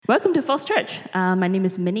Welcome to Falls Church. My name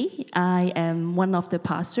is Minnie. I am one of the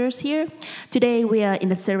pastors here. Today we are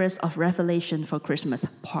in a series of Revelation for Christmas,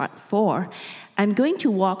 Part 4. I'm going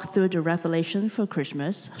to walk through the Revelation for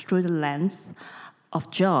Christmas through the lens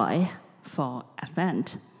of joy for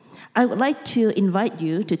Advent. I would like to invite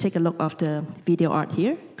you to take a look at the video art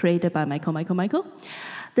here, created by Michael.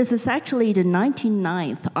 This is actually the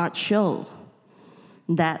 99th art show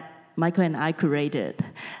that Michael and I curated.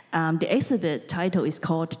 The exhibit title is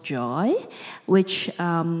called Joy, which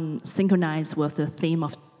synchronized with the theme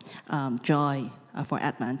of joy for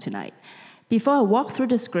Advent tonight. Before I walk through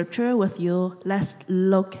the scripture with you, let's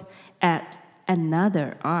look at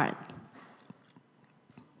another art.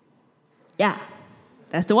 Yeah,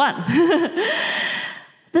 that's the one.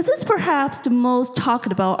 This is perhaps the most talked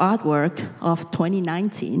about artwork of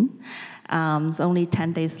 2019. It's only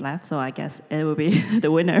 10 days left, so I guess it will be the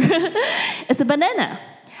winner. It's a banana,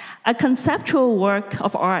 a conceptual work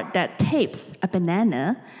of art that tapes a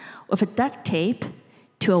banana with a duct tape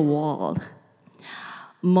to a wall.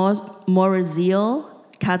 Maurizio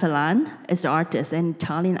Catalan is the artist, an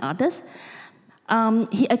Italian artist.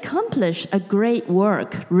 He accomplished a great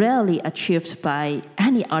work rarely achieved by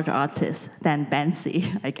any other artist than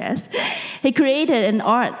Banksy, I guess. He created an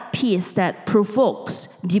art piece that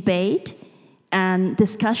provokes debate and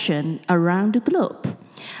discussion around the globe.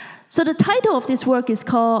 So the title of this work is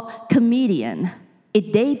called Comedian.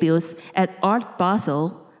 It debuts at Art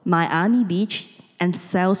Basel, Miami Beach, and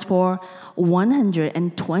sells for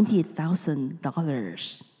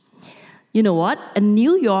 $120,000. You know what? A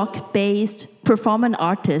New York-based performance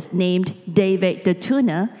artist named David the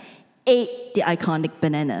Tuna ate the iconic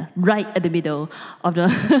banana right at the middle of the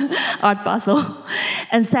Art Basel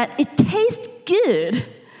and said, "It tastes good."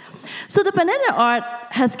 So the banana art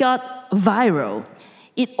has got viral.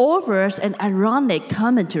 It offers an ironic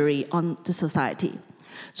commentary on the society.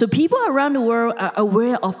 So people around the world are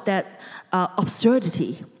aware of that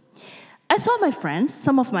absurdity. I saw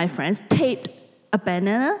some of my friends taped a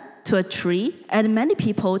banana to a tree, and many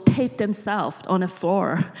people tape themselves on the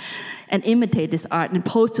floor and imitate this art and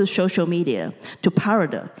post to social media to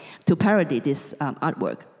parody this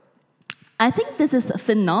artwork. I think this is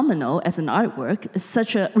phenomenal as an artwork. It's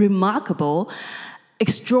such a remarkable,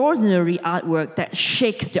 extraordinary artwork that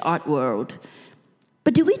shakes the art world.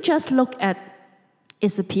 But do we just look at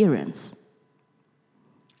its appearance?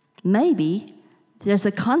 Maybe there's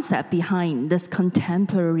a concept behind this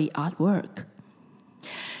contemporary artwork.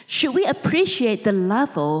 Should we appreciate the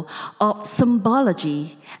level of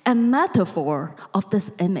symbology and metaphor of this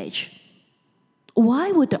image?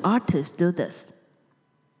 Why would the artist do this?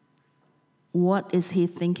 What is he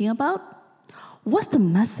thinking about? What's the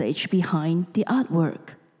message behind the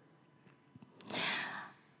artwork?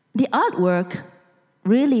 The artwork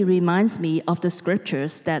really reminds me of the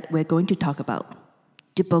scriptures that we're going to talk about,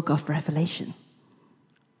 the book of Revelation.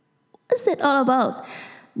 What's it all about?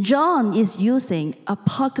 John is using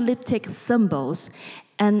apocalyptic symbols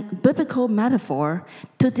and biblical metaphor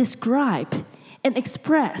to describe and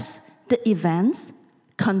express the events,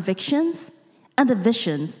 convictions, and the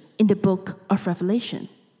visions in the book of Revelation.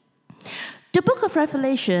 The book of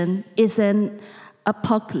Revelation is an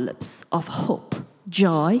apocalypse of hope,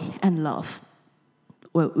 joy, and love.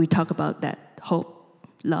 Well, we talk about that, hope,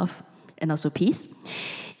 love, and also peace.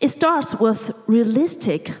 It starts with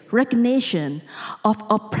realistic recognition of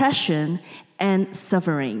oppression and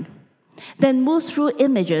suffering, then moves through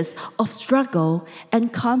images of struggle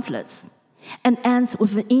and conflicts, and ends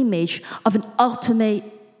with an image of an ultimate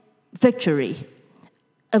victory,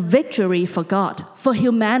 a victory for God, for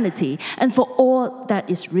humanity, and for all that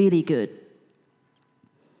is really good.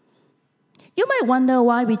 You might wonder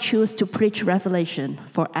why we choose to preach Revelation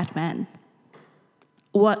for Advent.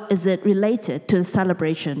 What is it related to the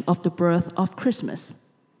celebration of the birth of Christmas?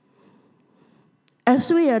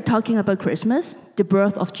 As we are talking about Christmas, the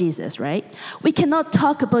birth of Jesus, right? We cannot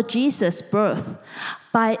talk about Jesus' birth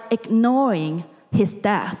by ignoring his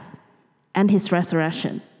death and his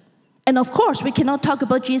resurrection. And of course, we cannot talk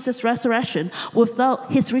about Jesus' resurrection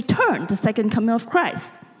without his return, the second coming of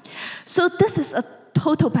Christ. So this is a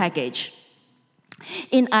total package.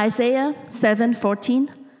 In Isaiah 7:14,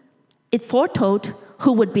 it foretold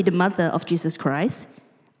who would be the mother of Jesus Christ.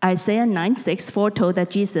 Isaiah 9:6 foretold that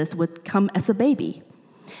Jesus would come as a baby.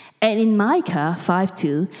 And in Micah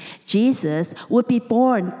 5:2, Jesus would be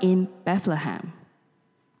born in Bethlehem.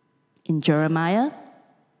 In Jeremiah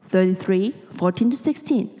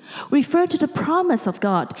 33:14-16, refer to the promise of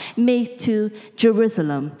God made to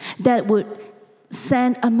Jerusalem that would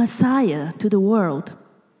send a Messiah to the world.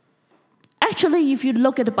 Actually, if you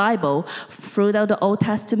look at the Bible, throughout the Old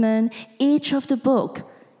Testament, each of the book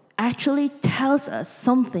actually tells us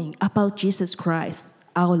something about Jesus Christ,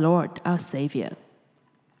 our Lord, our Savior.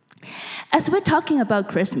 As we're talking about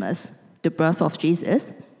Christmas, the birth of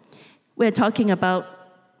Jesus, we're talking about,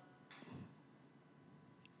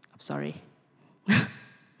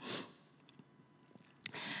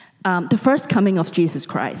 the first coming of Jesus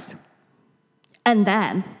Christ. And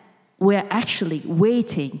then we're actually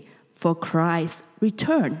waiting for Christ's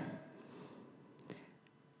return.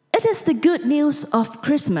 It is the good news of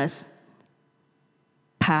Christmas,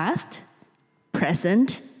 past,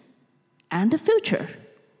 present, and the future.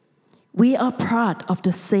 We are part of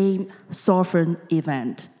the same sovereign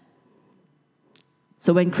event.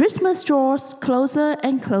 So when Christmas draws closer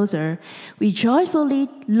and closer, we joyfully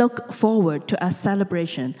look forward to a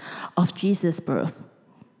celebration of Jesus' birth.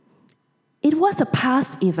 It was a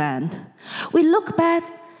past event. We look back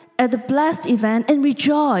at the blessed event and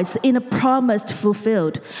rejoice in a promise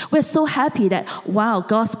fulfilled. We're so happy that, wow,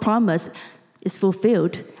 God's promise is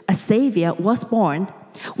fulfilled. A Savior was born.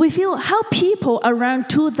 We feel how people around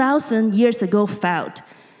 2,000 years ago felt.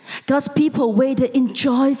 God's people waited in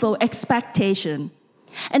joyful expectation.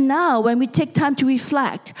 And now, when we take time to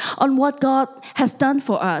reflect on what God has done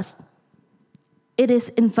for us, it is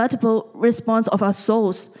inevitable response of our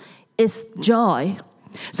souls is joy.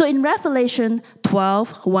 So in Revelation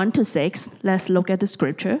 12, 1-6, let's look at the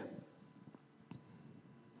scripture.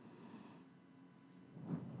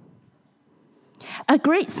 A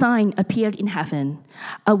great sign appeared in heaven,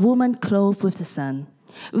 a woman clothed with the sun,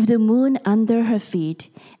 with the moon under her feet,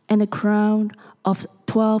 and a crown of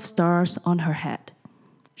 12 stars on her head.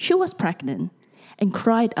 She was pregnant and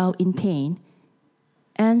cried out in pain,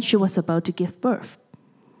 and she was about to give birth.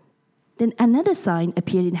 Then another sign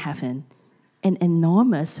appeared in heaven, an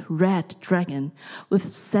enormous red dragon with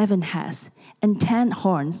 7 heads and 10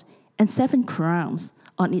 horns and 7 crowns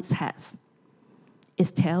on its heads.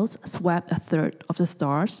 Its tails swept a third of the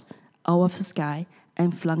stars out of the sky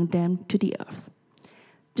and flung them to the earth.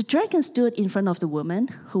 The dragon stood in front of the woman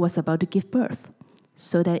who was about to give birth,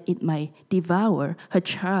 so that it might devour her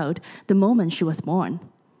child the moment she was born.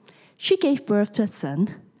 She gave birth to a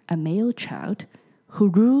son, a male child, who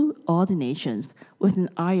ruled all the nations with an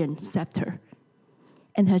iron scepter.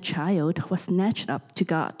 And her child was snatched up to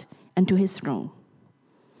God and to his throne.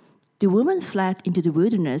 The woman fled into the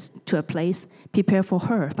wilderness to a place prepared for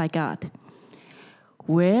her by God,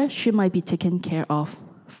 where she might be taken care of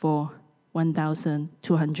for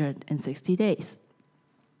 1,260 days.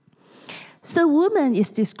 So the woman is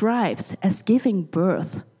described as giving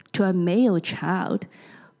birth to a male child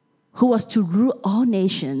who was to rule all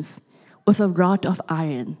nations with a rod of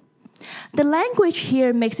iron. The language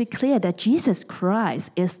here makes it clear that Jesus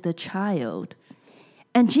Christ is the child.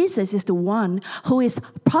 And Jesus is the one who is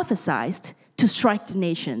prophesied to strike the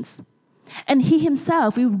nations. And he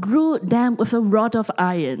himself will rule them with a rod of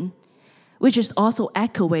iron, which is also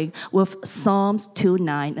echoing with Psalms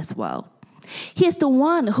 2:9 as well. He is the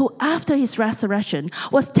one who, after his resurrection,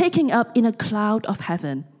 was taken up in a cloud of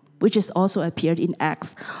heaven, which is also appeared in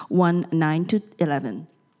Acts 1:9-11.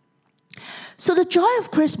 So the joy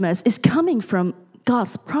of Christmas is coming from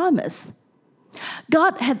God's promise.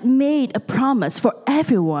 God had made a promise for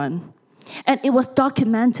everyone, and it was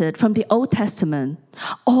documented from the Old Testament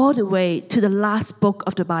all the way to the last book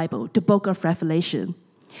of the Bible, the book of Revelation.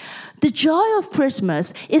 The joy of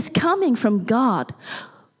Christmas is coming from God,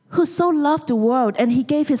 who so loved the world, and he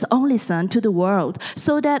gave his only Son to the world,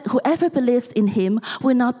 so that whoever believes in him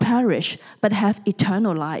will not perish, but have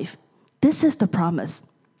eternal life. This is the promise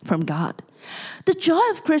from God. The joy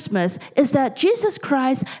of Christmas is that Jesus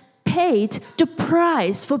Christ paid the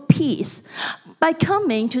price for peace by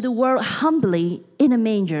coming to the world humbly in a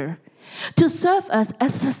manger, to serve us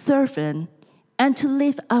as a servant, and to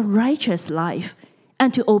live a righteous life,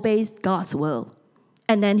 and to obey God's will.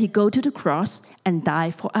 And then he go to the cross and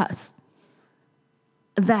die for us.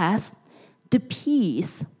 That's the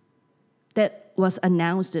peace that was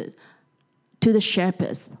announced to the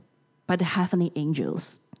shepherds by the heavenly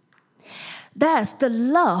angels. That's the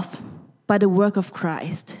love by the work of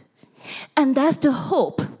Christ. And that's the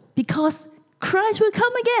hope, because Christ will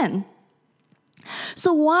come again.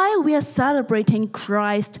 So while we are celebrating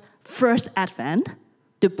Christ's first advent,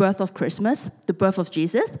 the birth of Christmas, the birth of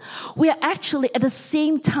Jesus, we are actually at the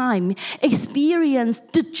same time experience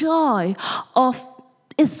the joy of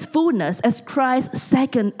its fullness as Christ's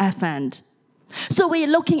second advent. So we are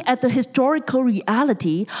looking at the historical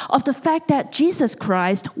reality of the fact that Jesus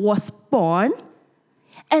Christ was born,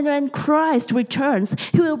 and when Christ returns,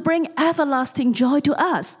 he will bring everlasting joy to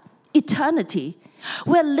us, eternity.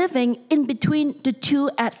 We're living in between the two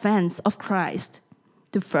advents of Christ.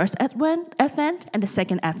 the first Advent and the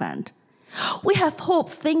second Advent. We have hope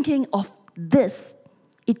thinking of this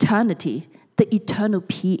eternity, the eternal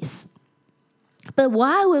peace. But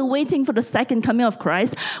while we're waiting for the second coming of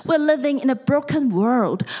Christ, we're living in a broken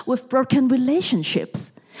world with broken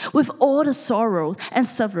relationships, with all the sorrows and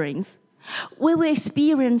sufferings. We will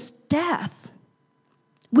experience death.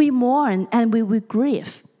 We mourn and we will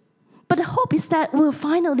grieve. But the hope is that we'll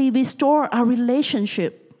finally restore our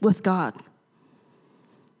relationship with God.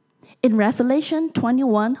 In Revelation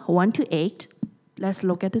 21, 1-8, let's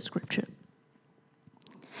look at the scripture.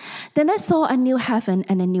 Then I saw a new heaven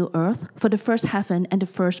and a new earth, for the first heaven and the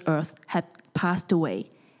first earth had passed away,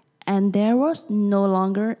 and there was no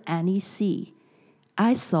longer any sea.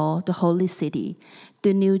 I saw the holy city,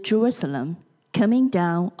 the new Jerusalem, coming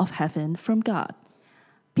down of heaven from God,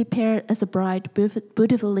 prepared as a bride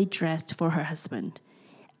beautifully dressed for her husband.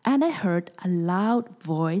 And I heard a loud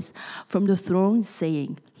voice from the throne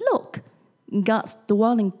saying, "Look, God's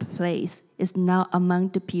dwelling place is now among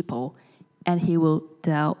the people, and he will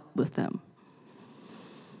dwell with them.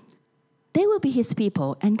 They will be his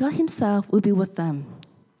people, and God himself will be with them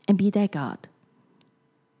and be their God.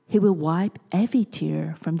 He will wipe every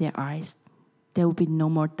tear from their eyes. There will be no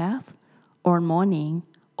more death, or mourning,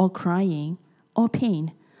 or crying, or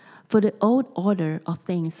pain, for the old order of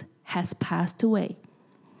things has passed away."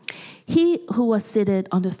 He who was seated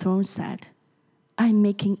on the throne said, "I'm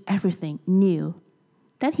making everything new."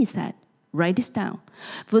 Then he said, "Write this down,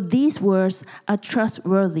 for these words are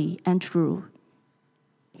trustworthy and true."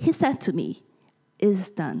 He said to me, "It is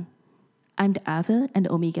done. I'm the Alpha and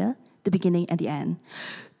the Omega, the beginning and the end.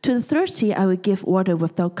 To the thirsty I will give water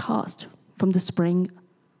without cost from the spring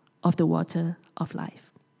of the water of life."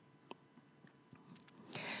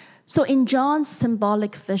 So in John's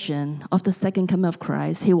symbolic vision of the second coming of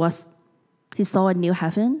Christ, he saw a new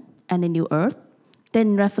heaven and a new earth. Then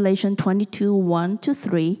in Revelation 22,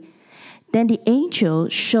 1-3, then the angel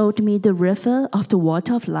showed me the river of the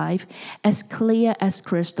water of life, as clear as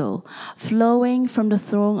crystal, flowing from the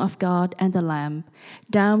throne of God and the Lamb,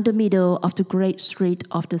 down the middle of the great street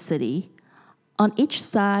of the city. On each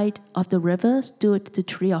side of the river stood the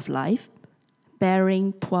tree of life,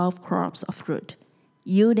 bearing 12 crops of fruit,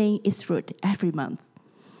 yielding its fruit every month.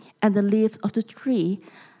 And the leaves of the tree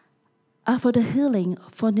are for the healing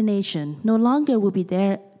for the nation. No longer will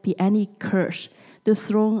there be any curse. The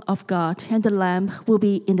throne of God and the Lamb will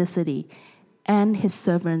be in the city, and his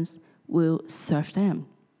servants will serve them.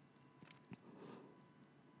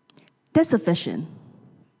 That's a vision.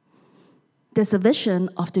 There's a vision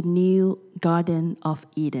of the new Garden of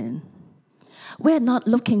Eden. We're not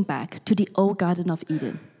looking back to the old Garden of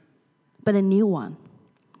Eden, but a new one.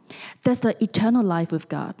 That's the eternal life with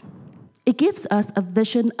God. It gives us a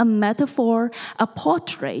vision, a metaphor, a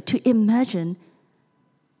portrait to imagine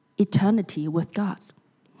eternity with God.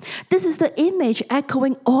 This is the image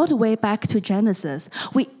echoing all the way back to Genesis.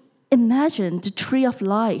 We imagine the tree of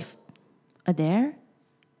life are there,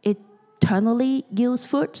 eternally yields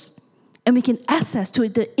fruits, and we can access to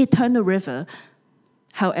the eternal river.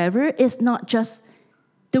 However, it's not just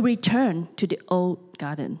the return to the old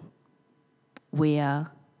garden. We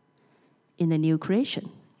are in the new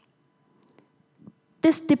creation.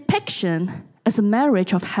 This depiction as a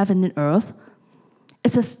marriage of heaven and earth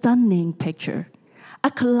is a stunning picture, a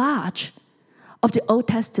collage of the Old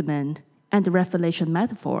Testament and the Revelation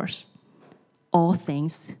metaphors. All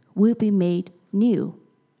things will be made new.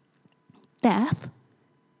 Death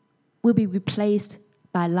will be replaced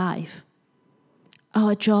by life.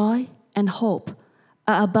 Our joy and hope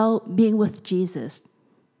are about being with Jesus,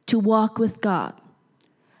 to walk with God.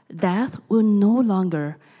 Death will no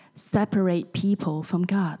longer separate people from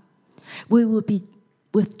God. We will be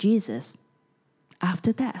with Jesus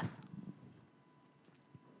after death.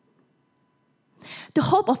 The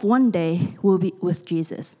hope of one day will be with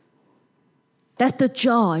Jesus. That's the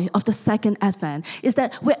joy of the second Advent, is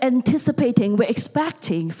that we're anticipating, we're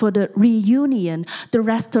expecting for the reunion, the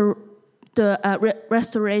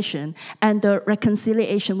restoration, and the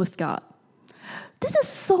reconciliation with God. This is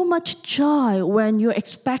so much joy when you're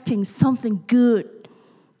expecting something good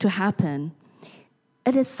to happen.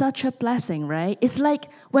 It is such a blessing, right? It's like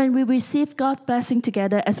when we receive God's blessing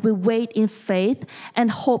together as we wait in faith and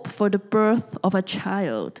hope for the birth of a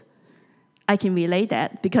child. I can relate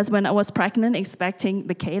that because when I was pregnant expecting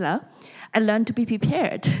Michaela, I learned to be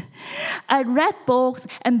prepared. I read books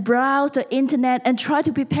and browsed the internet and tried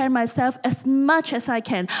to prepare myself as much as I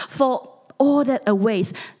can for all that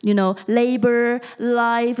awaits, labor,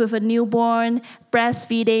 life with a newborn,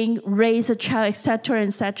 breastfeeding, raise a child, etc.,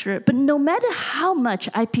 etc. But no matter how much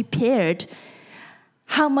I prepared,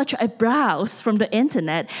 how much I browse from the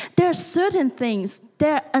internet, there are certain things,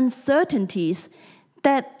 there are uncertainties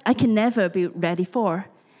that I can never be ready for.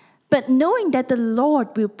 But knowing that the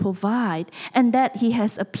Lord will provide and that He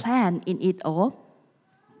has a plan in it all,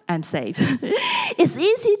 I'm saved. It's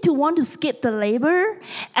easy to want to skip the labor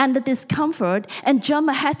and the discomfort and jump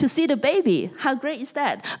ahead to see the baby. How great is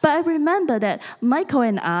that? But I remember that Michael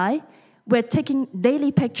and I were taking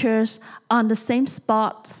daily pictures on the same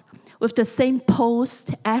spots with the same post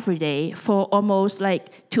every day for almost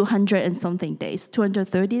like 200 and something days,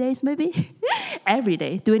 230 days maybe, every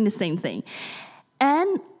day doing the same thing.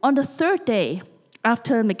 And on the third day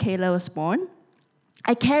after Michaela was born,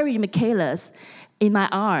 I carried Michaela's in my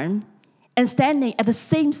arm and standing at the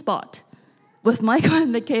same spot with Michael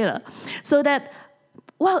and Michaela, so that,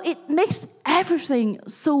 well, it makes everything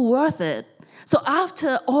so worth it. So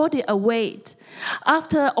after all the await,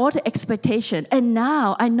 after all the expectation, and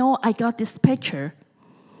now I know I got this picture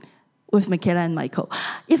with Michaela and Michael.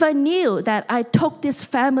 If I knew that I took this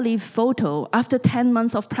family photo after 10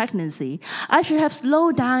 months of pregnancy, I should have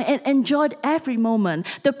slowed down and enjoyed every moment,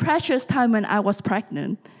 the precious time when I was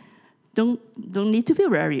pregnant. Don't need to be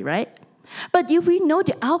worried, right? But if we know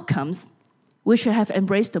the outcomes, we should have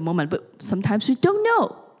embraced the moment, but sometimes we don't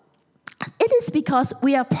know. It is because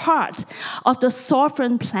we are part of the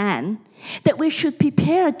sovereign plan that we should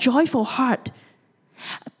prepare a joyful heart.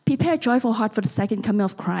 Prepare a joyful heart for the second coming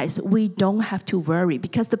of Christ. We don't have to worry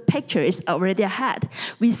because the picture is already ahead.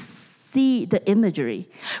 We see the imagery.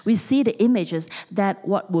 We see the images that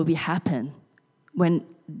what will be happen when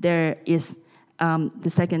there is the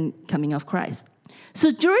second coming of Christ. So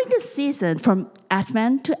during the season from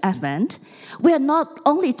Advent to Advent, we are not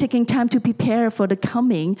only taking time to prepare for the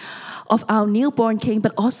coming of our newborn King,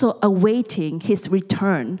 but also awaiting His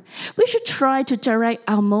return. We should try to direct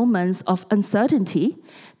our moments of uncertainty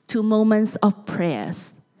to moments of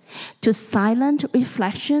prayers, to silent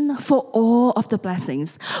reflection for all of the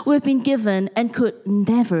blessings we've been given and could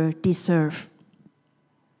never deserve.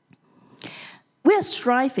 We are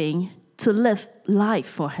striving to live life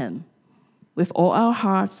for Him with all our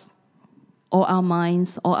hearts, all our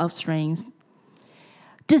minds, all our strengths.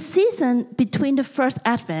 The season between the first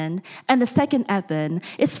Advent and the second Advent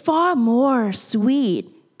is far more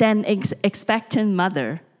sweet than expectant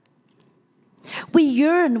mother. We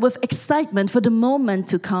yearn with excitement for the moment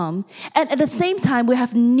to come, and at the same time, we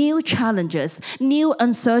have new challenges, new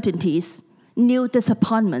uncertainties, new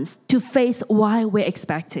disappointments to face while we're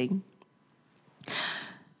expecting.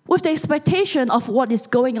 With the expectation of what is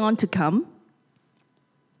going on to come,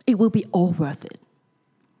 it will be all worth it.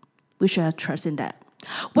 We should have trust in that.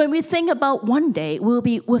 When we think about one day we'll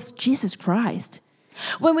be with Jesus Christ,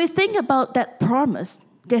 when we think about that promise,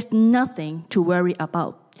 there's nothing to worry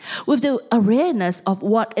about. With the awareness of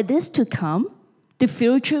what it is to come, the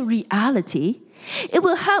future reality, it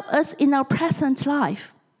will help us in our present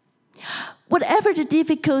life. Whatever the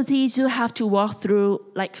difficulties you have to walk through,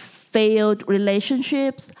 like failed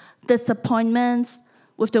relationships, disappointments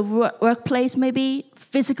with the workplace maybe,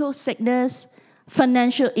 physical sickness,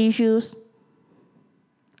 financial issues,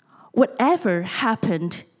 whatever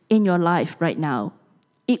happened in your life right now,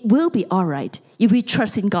 it will be all right if we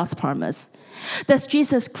trust in God's promise that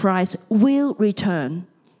Jesus Christ will return.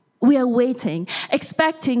 We are waiting,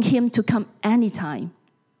 expecting Him to come anytime.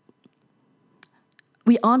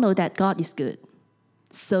 We all know that God is good,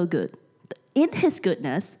 so good. In His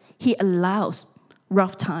goodness, He allows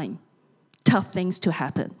rough time, tough things to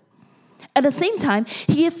happen. At the same time,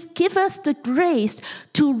 He gives us the grace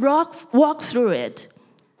to walk through it.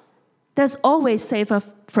 That's always save us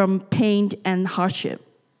from pain and hardship.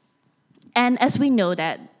 And as we know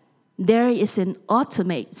that, there is an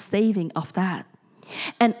ultimate saving of that,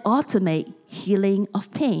 an ultimate healing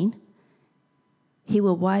of pain. He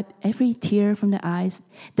will wipe every tear from the eyes.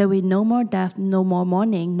 There will be no more death, no more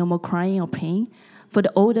mourning, no more crying or pain. For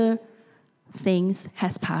the older things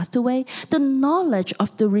has passed away. The knowledge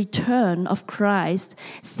of the return of Christ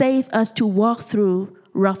saves us to walk through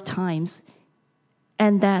rough times.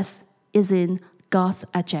 And that is in God's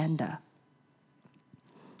agenda.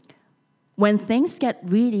 When things get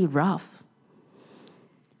really rough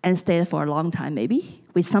and stay for a long time maybe,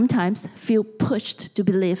 we sometimes feel pushed to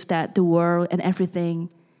believe that the world and everything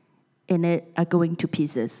in it are going to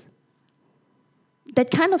pieces. That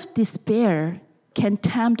kind of despair can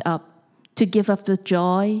tempt up to give up the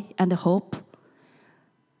joy and the hope.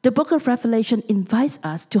 The book of Revelation invites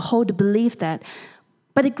us to hold the belief that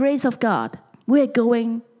by the grace of God, we are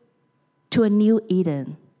going to a new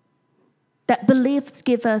Eden. That beliefs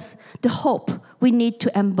give us the hope we need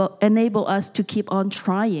to enable us to keep on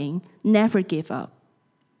trying, never give up.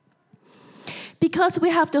 Because we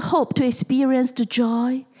have the hope to experience the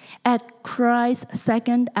joy at Christ's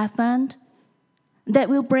second advent that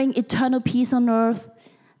will bring eternal peace on earth.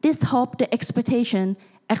 This hope, the expectation,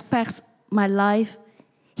 affects my life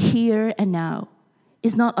here and now.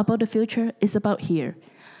 It's not about the future, it's about here.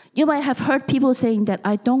 You might have heard people saying that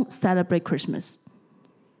I don't celebrate Christmas.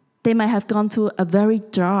 They might have gone through a very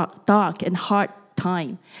dark and hard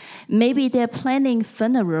time. Maybe they're planning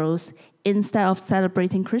funerals instead of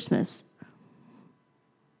celebrating Christmas.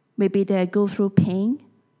 Maybe they go through pain,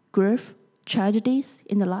 grief, tragedies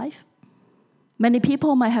in their life. Many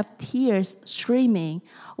people might have tears streaming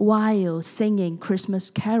while singing Christmas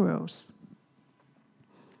carols.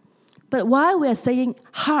 But while we are saying,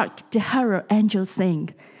 "Hark, the herald angels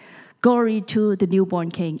sing, glory to the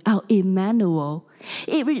newborn King, our Emmanuel,"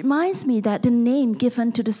 it reminds me that the name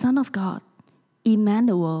given to the Son of God,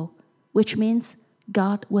 Emmanuel, which means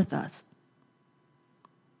God with us.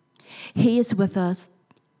 He is with us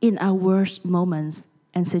in our worst moments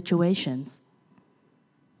and situations.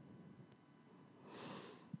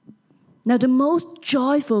 Now, the most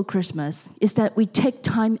joyful Christmas is that we take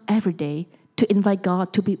time every day to invite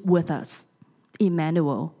God to be with us,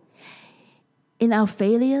 Emmanuel. In our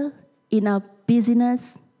failure, in our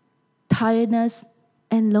busyness, tiredness,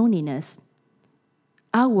 and loneliness,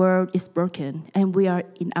 our world is broken and we are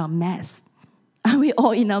in our mess. Are we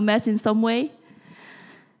all in our mess in some way?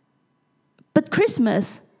 But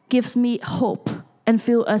Christmas gives me hope and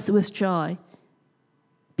fills us with joy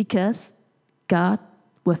because God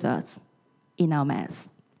with us in our mess.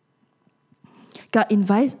 God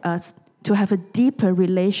invites us to have a deeper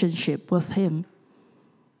relationship with Him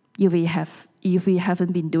if we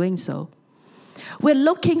haven't been doing so. We're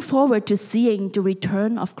looking forward to seeing the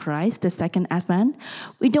return of Christ, the second advent.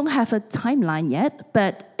 We don't have a timeline yet,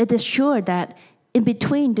 but it is sure that in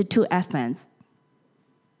between the two advents,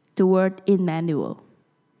 the word Emmanuel,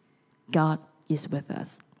 God is with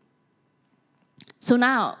us. So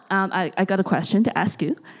now, I got a question to ask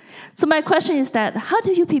you. So my question is that, how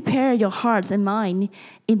do you prepare your hearts and mind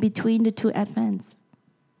in between the two advents?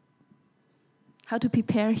 How to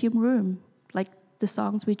prepare Him room, like the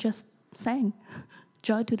songs we just sang.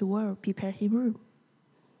 Joy to the world, prepare Him room.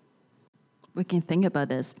 We can think about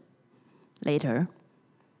this later.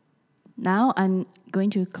 Now I'm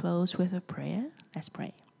going to close with a prayer. Let's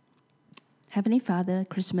pray. Heavenly Father,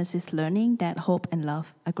 Christmas is learning that hope and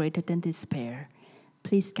love are greater than despair.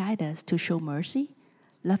 Please guide us to show mercy,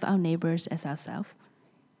 love our neighbors as ourselves,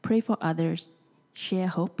 pray for others, share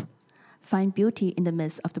hope, find beauty in the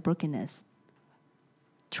midst of the brokenness.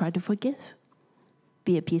 Try to forgive,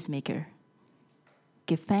 be a peacemaker,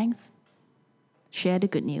 give thanks, share the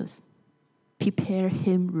good news, prepare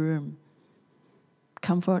Him room,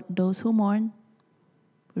 comfort those who mourn.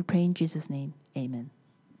 We pray in Jesus' name, amen.